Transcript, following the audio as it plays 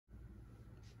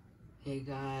Hey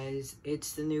guys,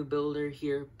 it's the new builder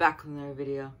here, back with another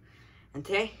video. And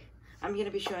today, I'm going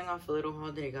to be showing off a little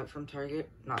haul that I got from Target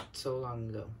not so long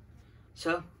ago.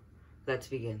 So, let's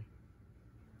begin.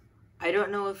 I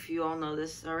don't know if you all know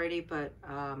this already, but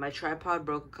my tripod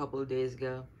broke a couple of days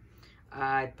ago.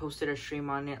 I posted a stream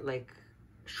on it like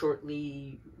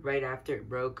shortly right after it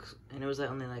broke, and it was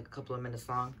only like a couple of minutes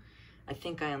long. I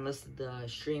think I enlisted the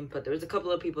stream, but there was a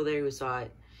couple of people there who saw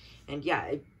it. And yeah,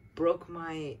 it broke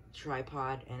my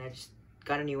tripod, and I just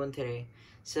got a new one today.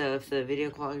 So if the video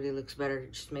quality looks better,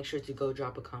 just make sure to go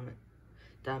drop a comment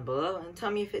down below and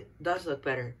tell me if it does look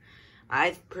better.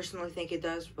 I personally think it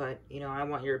does, but you know, I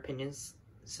want your opinions.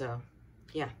 So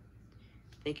yeah,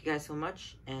 thank you guys so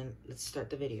much, and let's start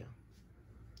the video.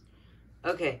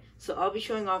 Okay, so I'll be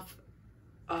showing off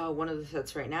one of the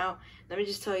sets right now. Let me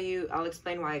just tell you, I'll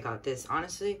explain why I got this.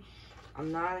 Honestly, I'm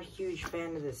not a huge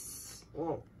fan of this.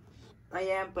 Well, I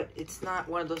am, but it's not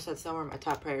one of those sets that were on my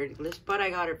top priority list, but I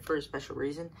got it for a special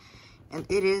reason. And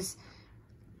it is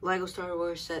LEGO Star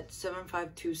Wars set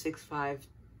 75265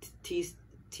 T16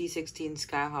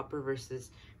 Skyhopper versus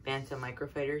Banta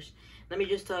Microfighters. Let me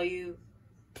just tell you,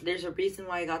 there's a reason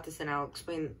why I got this, and I'll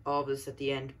explain all of this at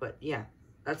the end. But yeah,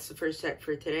 that's the first set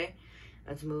for today.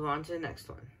 Let's move on to the next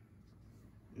one.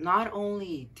 Not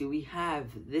only do we have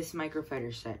this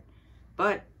Microfighter set,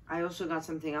 but I also got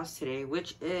something else today,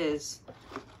 which is,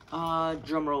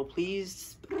 drum roll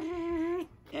please,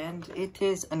 and it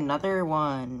is another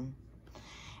one.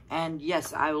 And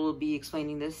yes, I will be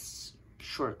explaining this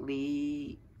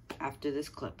shortly after this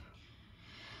clip.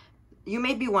 You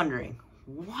may be wondering,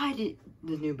 why did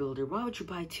the new builder, why would you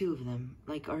buy two of them?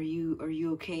 Like, are you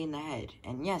okay in the head?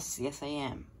 And yes I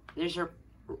am. There's a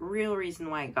real reason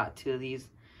why I got two of these.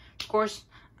 Of course,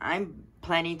 I'm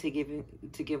planning to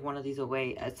give one of these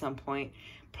away at some point,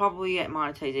 probably at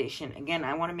monetization. Again,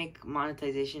 I want to make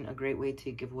monetization a great way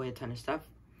to give away a ton of stuff.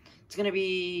 It's going to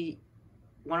be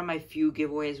one of my few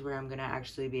giveaways where I'm going to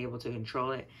actually be able to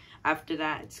control it. After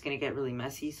that, it's going to get really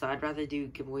messy, so I'd rather do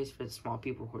giveaways for the small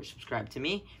people who are subscribed to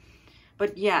me.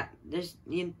 But yeah,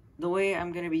 the way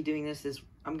I'm going to be doing this is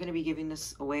I'm going to be giving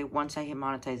this away once I hit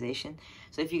monetization.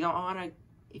 So if you want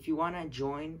to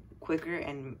join quicker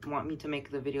and want me to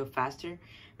make the video faster,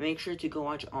 make sure to go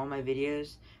watch all my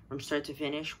videos from start to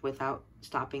finish without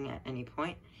stopping at any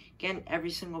point. Again, every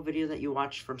single video that you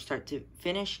watch from start to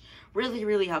finish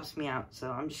really helps me out. So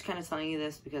I'm just kind of telling you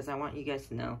this because I want you guys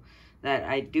to know that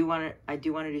I do want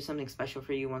to do something special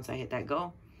for you once I hit that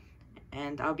goal.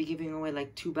 And I'll be giving away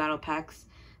like 2 battle packs,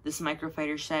 this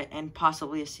Microfighter set, and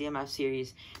possibly a CMF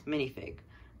series minifig.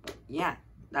 But yeah,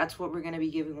 that's what we're going to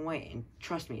be giving away, and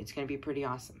trust me, it's going to be pretty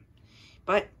awesome.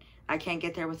 But I can't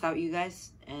get there without you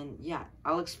guys, and yeah,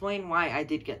 I'll explain why I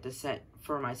did get this set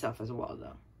for myself as well,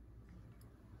 though.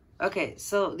 Okay,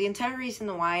 so the entire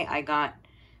reason why I got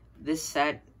this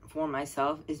set for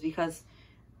myself is because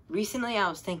recently I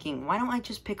was thinking, why don't I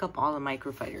just pick up all the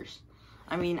Microfighters?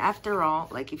 I mean, after all,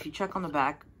 like, if you check on the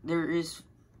back, there is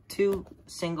 2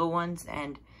 single ones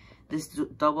and this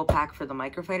double pack for the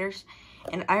Microfighters.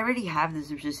 And I already have this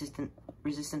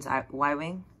Resistance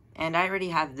Y-Wing, and I already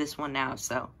have this one now,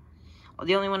 so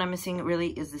the only one I'm missing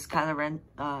really is this Kylo Ren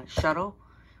shuttle,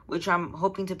 which I'm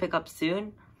hoping to pick up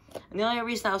soon. And the only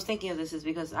reason I was thinking of this is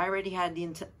because I already had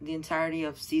the entirety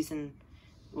of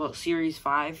Series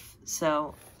 5,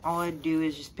 so all I'd do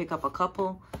is just pick up a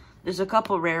couple. There's a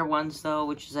couple rare ones, though,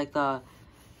 which is like I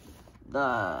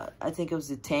think it was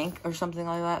the tank or something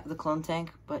like that, the clone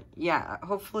tank. But yeah,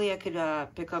 hopefully I could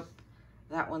pick up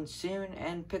that one soon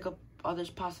and pick up others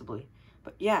possibly.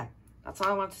 But yeah, that's all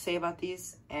I want to say about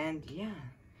these. And yeah,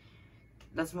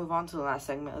 let's move on to the last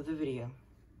segment of the video.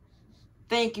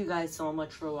 Thank you guys so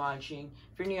much for watching.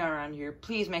 If you're new around here,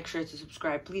 please make sure to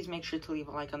subscribe. Please make sure to leave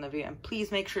a like on the video. And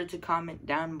please make sure to comment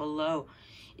down below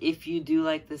if you do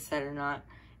like this set or not.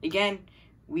 Again,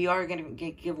 we are going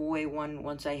to give away one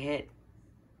once I hit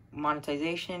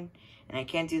monetization, and I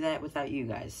can't do that without you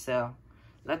guys. So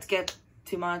let's get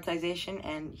to monetization,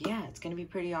 and yeah, it's going to be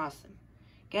pretty awesome.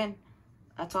 Again,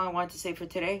 that's all I wanted to say for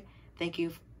today. Thank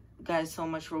you guys so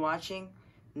much for watching.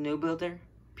 New builder,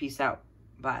 peace out.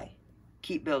 Bye.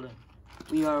 Keep building.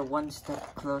 We are one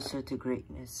step closer to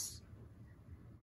greatness.